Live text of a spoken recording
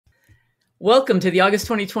Welcome to the August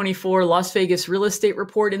 2024 Las Vegas Real Estate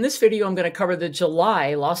Report. In this video, I'm going to cover the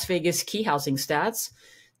July Las Vegas key housing stats,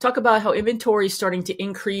 talk about how inventory is starting to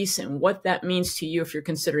increase and what that means to you if you're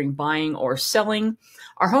considering buying or selling.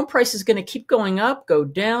 Are home prices going to keep going up, go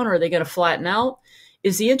down, or are they going to flatten out?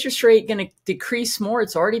 Is the interest rate going to decrease more?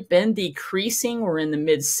 It's already been decreasing. We're in the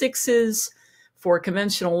mid sixes for a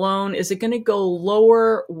conventional loan. Is it going to go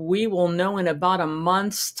lower? We will know in about a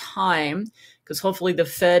month's time, because hopefully the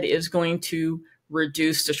Fed is going to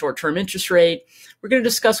reduce the short-term interest rate. We're going to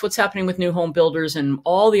discuss what's happening with new home builders and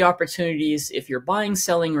all the opportunities if you're buying,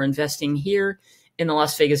 selling, or investing here in the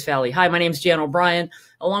Las Vegas Valley. Hi, my name is Jan O'Brien,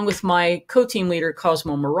 along with my co-team leader,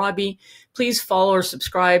 Cosmo Marabi. Please follow or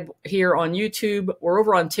subscribe here on YouTube. We're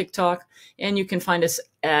over on TikTok, and you can find us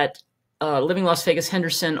at Living Las Vegas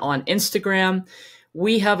Henderson on Instagram.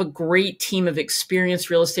 We have a great team of experienced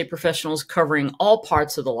real estate professionals covering all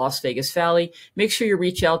parts of the Las Vegas Valley. Make sure you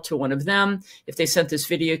reach out to one of them. If they sent this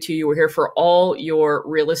video to you, we're here for all your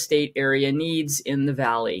real estate area needs in the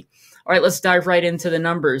Valley. All right, let's dive right into the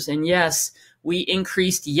numbers. And yes, we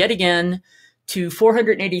increased yet again to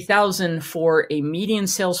 $480,000 for a median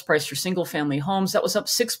sales price for single family homes. That was up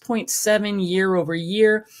 6.7 year over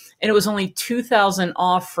year. And it was only $2,000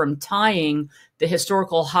 off from tying the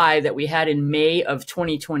historical high that we had in May of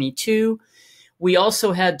 2022. We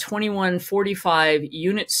also had 2145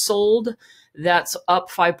 units sold. That's up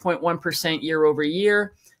 5.1% year over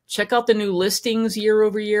year. Check out the new listings year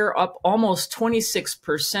over year, up almost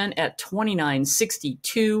 26% at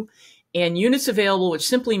 2962. And units available, which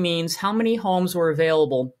simply means how many homes were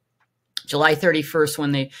available July 31st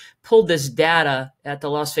when they pulled this data at the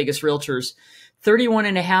Las Vegas REALTORS.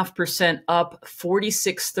 31.5% up,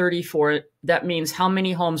 4634. That means how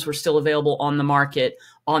many homes were still available on the market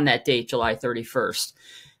on that date, July 31st,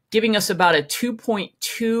 giving us about a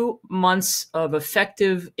 2.2 months of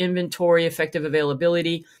effective inventory, effective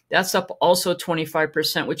availability. That's up also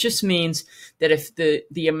 25%, which just means that if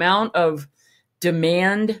the amount of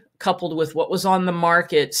demand coupled with what was on the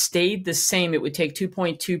market stayed the same, it would take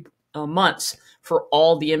 2.2 months for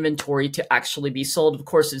all the inventory to actually be sold. Of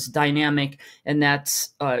course, it's dynamic, and that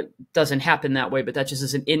doesn't happen that way, but that just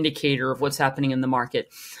is an indicator of what's happening in the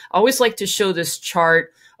market. I always like to show this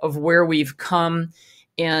chart of where we've come,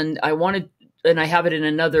 and I have it in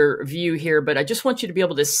another view here, but I just want you to be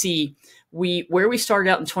able to see where we started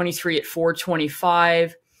out in 23 at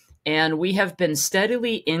 425, and we have been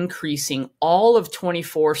steadily increasing all of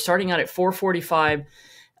 24, starting out at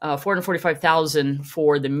 445,000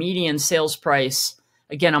 for the median sales price.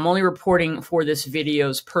 Again, I'm only reporting for this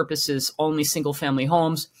video's purposes, only single family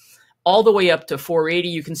homes, all the way up to 480.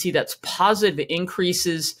 You can see that's positive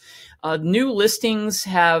increases. New listings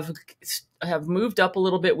have moved up a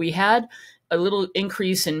little bit. We had a little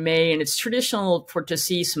increase in May, and it's traditional to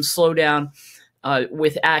see some slowdown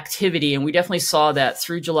with activity. And we definitely saw that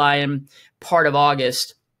through July and part of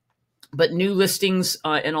August. But new listings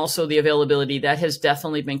and also the availability, that has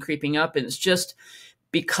definitely been creeping up. And it's just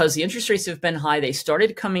because the interest rates have been high. They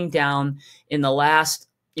started coming down in the last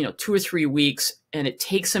 2 or 3 weeks, and it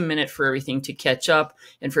takes a minute for everything to catch up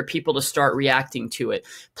and for people to start reacting to it.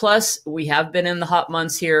 Plus, we have been in the hot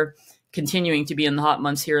months here, continuing to be in the hot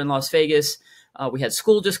months here in Las Vegas. We had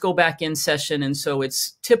school just go back in session, and so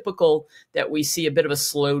it's typical that we see a bit of a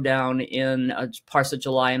slowdown in parts of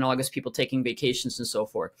July and August, people taking vacations and so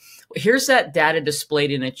forth. Here's that data displayed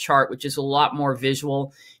in a chart, which is a lot more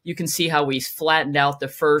visual. You can see how we flattened out the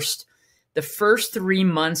first 3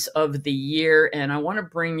 months of the year, and I want to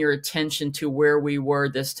bring your attention to where we were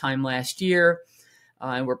this time last year.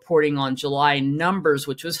 And reporting on July numbers,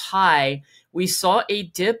 which was high. We saw a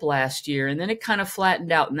dip last year, and then it kind of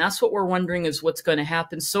flattened out. And that's what we're wondering is what's going to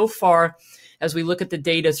happen so far as we look at the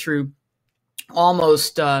data through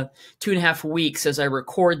almost 2.5 weeks as I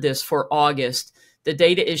record this for August. The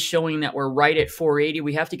data is showing that we're right at 480.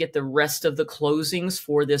 We have to get the rest of the closings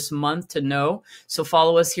for this month to know. So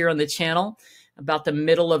follow us here on the channel. About the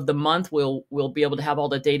middle of the month, we'll be able to have all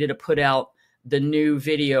the data to put out the new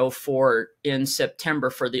video for in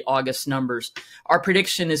September for the August numbers. Our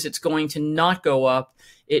prediction is it's going to not go up.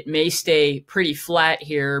 It may stay pretty flat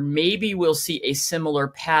here. Maybe we'll see a similar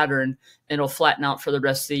pattern and it'll flatten out for the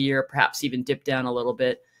rest of the year, perhaps even dip down a little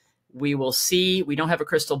bit. We will see. We don't have a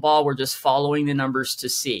crystal ball. We're just following the numbers to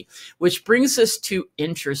see. Which brings us to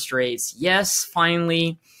interest rates. Yes,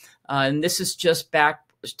 finally, and this is just back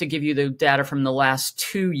to give you the data from the last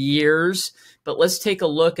 2 years. But let's take a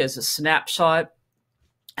look as a snapshot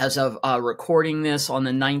as of recording this on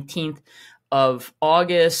the 19th of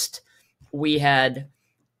August. We had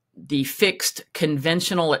the fixed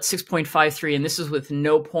conventional at 6.53, and this is with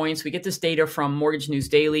no points. We get this data from Mortgage News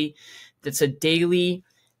Daily. That's a daily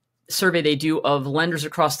survey they do of lenders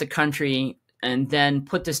across the country, and then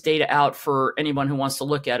put this data out for anyone who wants to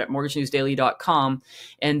look at it, mortgagenewsdaily.com.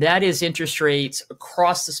 And that is interest rates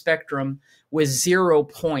across the spectrum with 0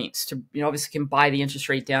 points. To, obviously can buy the interest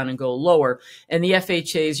rate down and go lower. And the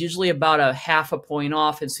FHA is usually about a half a point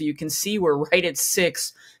off. And so you can see we're right at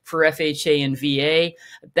 6 for FHA and VA.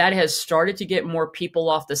 That has started to get more people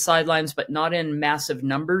off the sidelines, but not in massive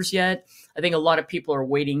numbers yet. I think a lot of people are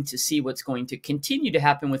waiting to see what's going to continue to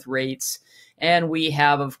happen with rates. And we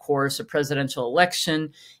have, of course, a presidential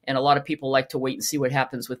election, and a lot of people like to wait and see what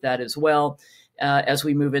happens with that as well. As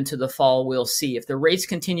we move into the fall, we'll see. If the rates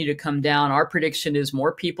continue to come down, our prediction is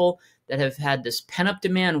more people that have had this pent-up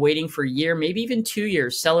demand waiting for a year, maybe even 2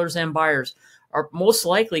 years, sellers and buyers, are most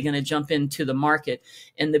likely going to jump into the market.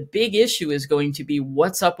 And the big issue is going to be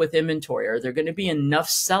what's up with inventory. Are there going to be enough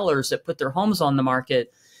sellers that put their homes on the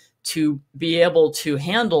market to be able to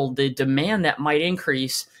handle the demand that might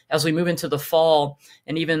increase as we move into the fall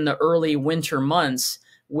and even the early winter months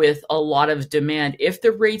with a lot of demand? If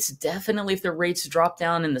the rates drop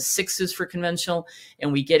down in the 6s for conventional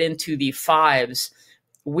and we get into the 5s,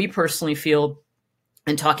 we personally feel,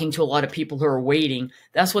 and talking to a lot of people who are waiting,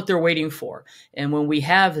 that's what they're waiting for. And when we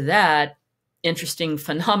have that interesting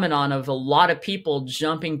phenomenon of a lot of people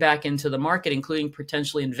jumping back into the market, including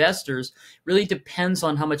potentially investors, really depends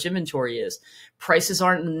on how much inventory is. Prices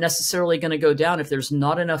aren't necessarily going to go down if there's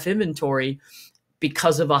not enough inventory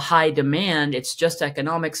because of a high demand. It's just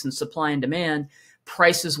economics and supply and demand.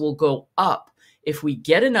 Prices will go up. If we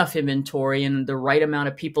get enough inventory and the right amount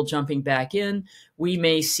of people jumping back in, we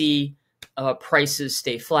may see prices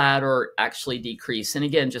stay flat or actually decrease. And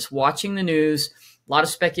again, just watching the news, a lot of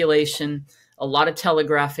speculation, a lot of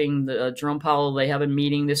telegraphing. Jerome Powell, they have a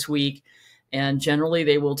meeting this week, and generally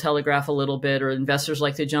they will telegraph a little bit, or investors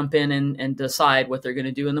like to jump in and decide what they're going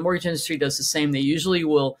to do. And the mortgage industry does the same. They usually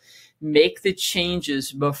will make the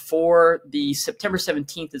changes before the September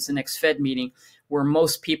 17th is the next Fed meeting, where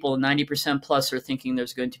most people, 90% plus, are thinking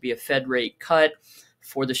there's going to be a Fed rate cut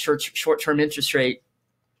for the short-term interest rate,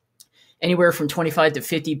 anywhere from 25 to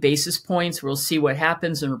 50 basis points. We'll see what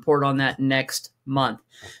happens and report on that next month.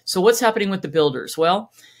 So what's happening with the builders?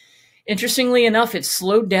 Well, interestingly enough, it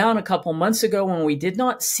slowed down a couple months ago when we did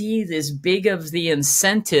not see this big of the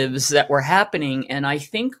incentives that were happening. And I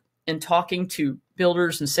think in talking to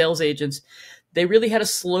builders and sales agents, they really had a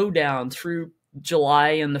slowdown through July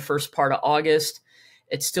and the first part of August.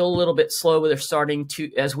 It's still a little bit slow, but they're starting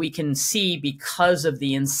to, as we can see, because of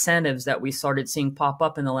the incentives that we started seeing pop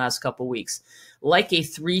up in the last couple of weeks, like a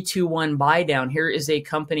 3-2-1 buy down. Here is a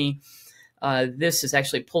company, this is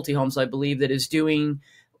actually Pulte Homes, I believe, that is doing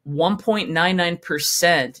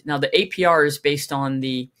 1.99%. Now the APR is based on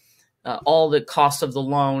the all the cost of the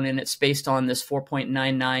loan, and it's based on this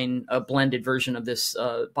 4.99 blended version of this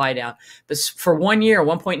buy down. But for 1 year,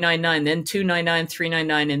 1.99, then 2.99,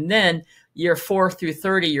 3.99, and then year 4 through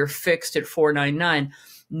 30, you're fixed at 4.99.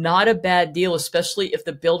 Not a bad deal, especially if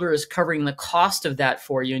the builder is covering the cost of that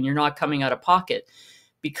for you and you're not coming out of pocket,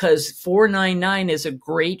 because 4.99 is a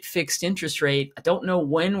great fixed interest rate. I don't know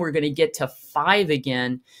when we're going to get to 5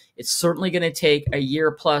 again. It's certainly going to take a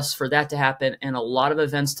year plus for that to happen, and a lot of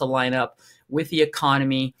events to line up with the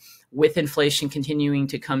economy, with inflation continuing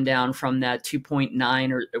to come down from that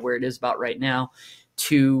 2.9 or where it is about right now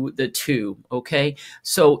to the 2. Okay.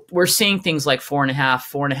 So we're seeing things like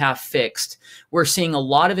 4.5 fixed. We're seeing a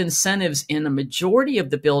lot of incentives in a majority of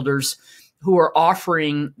the builders who are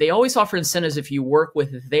offering, they always offer incentives if you work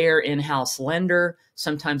with their in-house lender.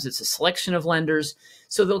 Sometimes it's a selection of lenders.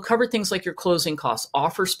 So they'll cover things like your closing costs,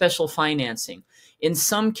 offer special financing. In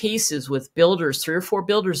some cases with builders, 3 or 4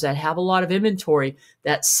 builders that have a lot of inventory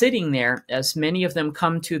that's sitting there, as many of them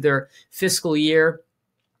come to their fiscal year.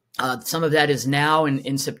 Some of that is now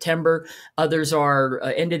in September. Others are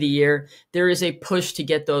end of the year. There is a push to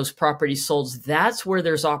get those properties sold. That's where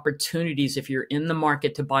there's opportunities if you're in the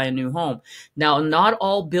market to buy a new home. Now, not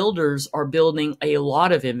all builders are building a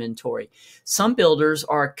lot of inventory. Some builders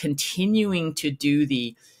are continuing to do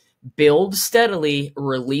the build steadily,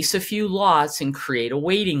 release a few lots, and create a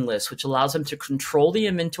waiting list, which allows them to control the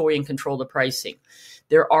inventory and control the pricing.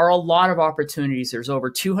 There are a lot of opportunities. There's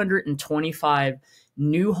over 225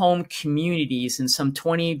 new home communities and some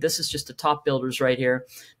 20, this is just the top builders right here,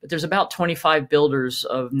 but there's about 25 builders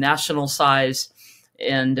of national size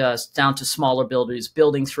and down to smaller builders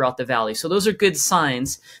building throughout the valley. So those are good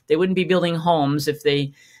signs. They wouldn't be building homes if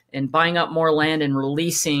they, and buying up more land and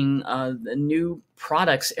releasing new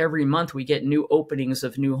products every month. We get new openings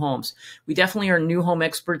of new homes. We definitely are new home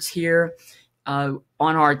experts here. on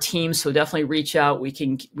our team. So definitely reach out. We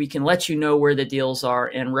can let you know where the deals are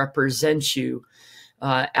and represent you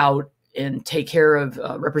out and take care of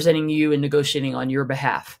representing you and negotiating on your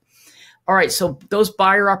behalf. All right, so those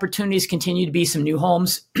buyer opportunities continue to be some new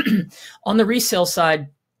homes. On the resale side,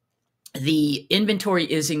 the inventory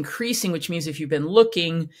is increasing, which means if you've been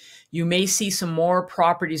looking, you may see some more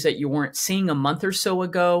properties that you weren't seeing a month or so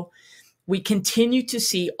ago. We continue to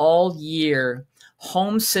see all year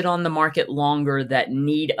homes sit on the market longer that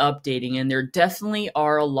need updating. And there definitely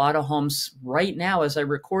are a lot of homes right now, as I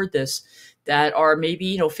record this, that are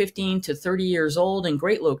maybe 15 to 30 years old in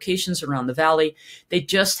great locations around the valley. They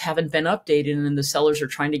just haven't been updated, and the sellers are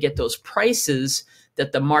trying to get those prices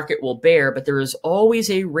that the market will bear. But there is always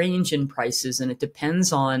a range in prices, and it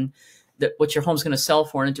depends on what your home's going to sell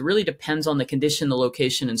for, and it really depends on the condition, the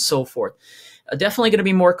location, and so forth. Definitely going to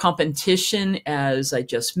be more competition, as I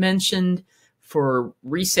just mentioned, for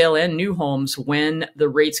resale and new homes when the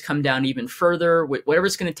rates come down even further. Whatever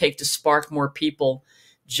it's going to take to spark more people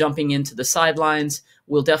jumping into the sidelines,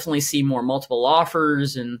 we'll definitely see more multiple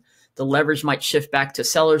offers, and the leverage might shift back to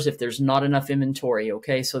sellers if there's not enough inventory.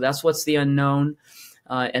 Okay, so that's what's the unknown.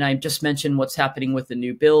 And I just mentioned what's happening with the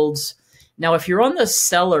new builds. Now, if you're on the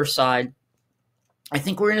seller side, I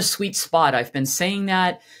think we're in a sweet spot. I've been saying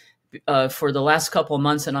that for the last couple of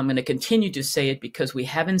months, and I'm going to continue to say it because we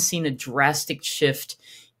haven't seen a drastic shift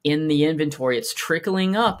in the inventory. It's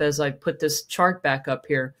trickling up as I put this chart back up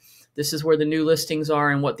here. This is where the new listings are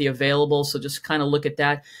and what the available. So just kind of look at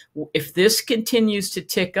that. If this continues to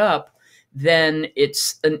tick up, then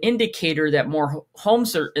it's an indicator that more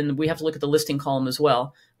homes are, and we have to look at the listing column as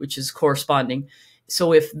well, which is corresponding.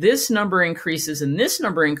 So if this number increases and this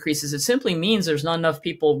number increases, it simply means there's not enough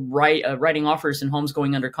people writing offers and homes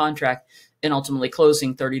going under contract and ultimately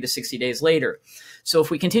closing 30 to 60 days later. So if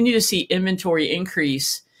we continue to see inventory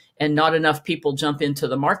increase and not enough people jump into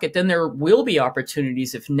the market, then there will be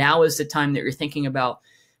opportunities if now is the time that you're thinking about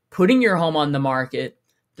putting your home on the market,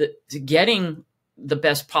 getting the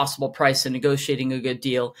best possible price and negotiating a good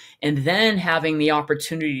deal, and then having the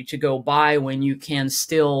opportunity to go buy when you can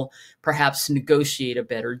still perhaps negotiate a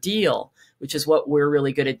better deal, which is what we're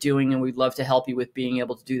really good at doing, and we'd love to help you with being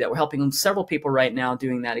able to do that. We're helping several people right now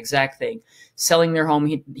doing that exact thing, selling their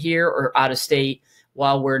home here or out of state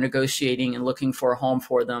while we're negotiating and looking for a home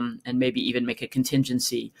for them, and maybe even make a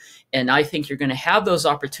contingency. And I think you're going to have those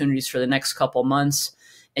opportunities for the next couple months.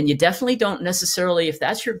 And you definitely don't necessarily, if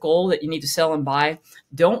that's your goal that you need to sell and buy,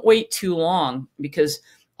 don't wait too long, because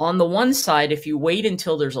on the one side, if you wait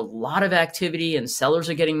until there's a lot of activity and sellers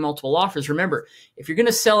are getting multiple offers, remember, if you're going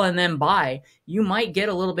to sell and then buy, you might get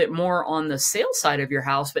a little bit more on the sale side of your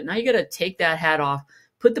house, but now you got to take that hat off,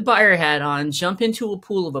 put the buyer hat on, jump into a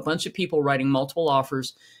pool of a bunch of people writing multiple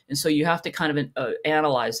offers. And so you have to kind of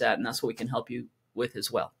analyze that, and that's what we can help you with as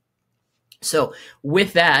well. So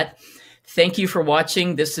with that, thank you for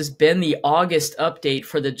watching. This has been the August update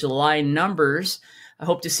for the July numbers. I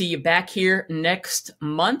hope to see you back here next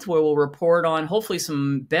month, where we'll report on hopefully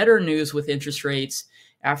some better news with interest rates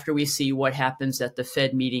after we see what happens at the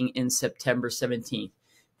Fed meeting in September 17th.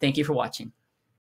 Thank you for watching.